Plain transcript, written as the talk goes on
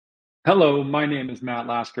Hello, my name is Matt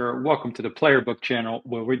Lasker. Welcome to the Player Book channel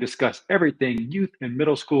where we discuss everything youth and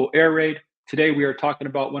middle school air raid. Today we are talking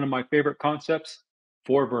about one of my favorite concepts,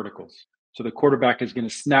 four verticals. So the quarterback is going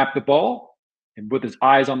to snap the ball and with his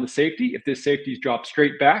eyes on the safety, if this safety is dropped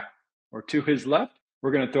straight back or to his left,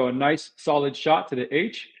 we're going to throw a nice solid shot to the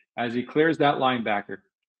H as he clears that linebacker.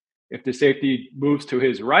 If the safety moves to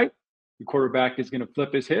his right, the quarterback is going to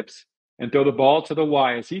flip his hips and throw the ball to the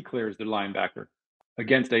Y as he clears the linebacker.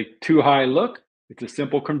 Against a too high look, it's a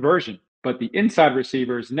simple conversion. But the inside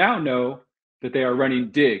receivers now know that they are running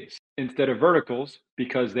digs instead of verticals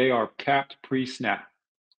because they are capped pre-snap.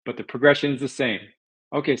 But the progression is the same.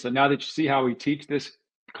 Okay, so now that you see how we teach this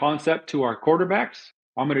concept to our quarterbacks,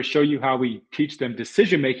 I'm going to show you how we teach them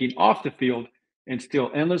decision making off the field and steal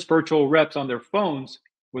endless virtual reps on their phones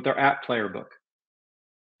with our app Player Book.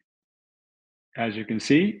 As you can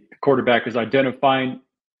see, the quarterback is identifying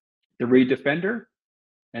the read defender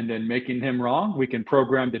and then making him wrong. We can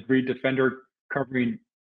program the read defender covering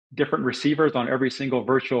different receivers on every single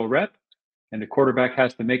virtual rep, and the quarterback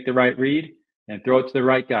has to make the right read and throw it to the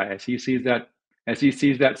right guy. As he sees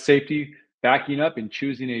that safety backing up and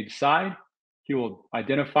choosing a side, he will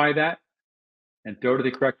identify that and throw to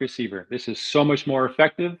the correct receiver. This is so much more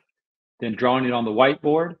effective than drawing it on the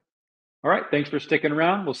whiteboard. All right, thanks for sticking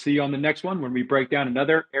around. We'll see you on the next one when we break down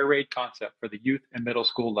another air raid concept for the youth and middle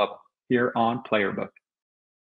school level here on Player Book.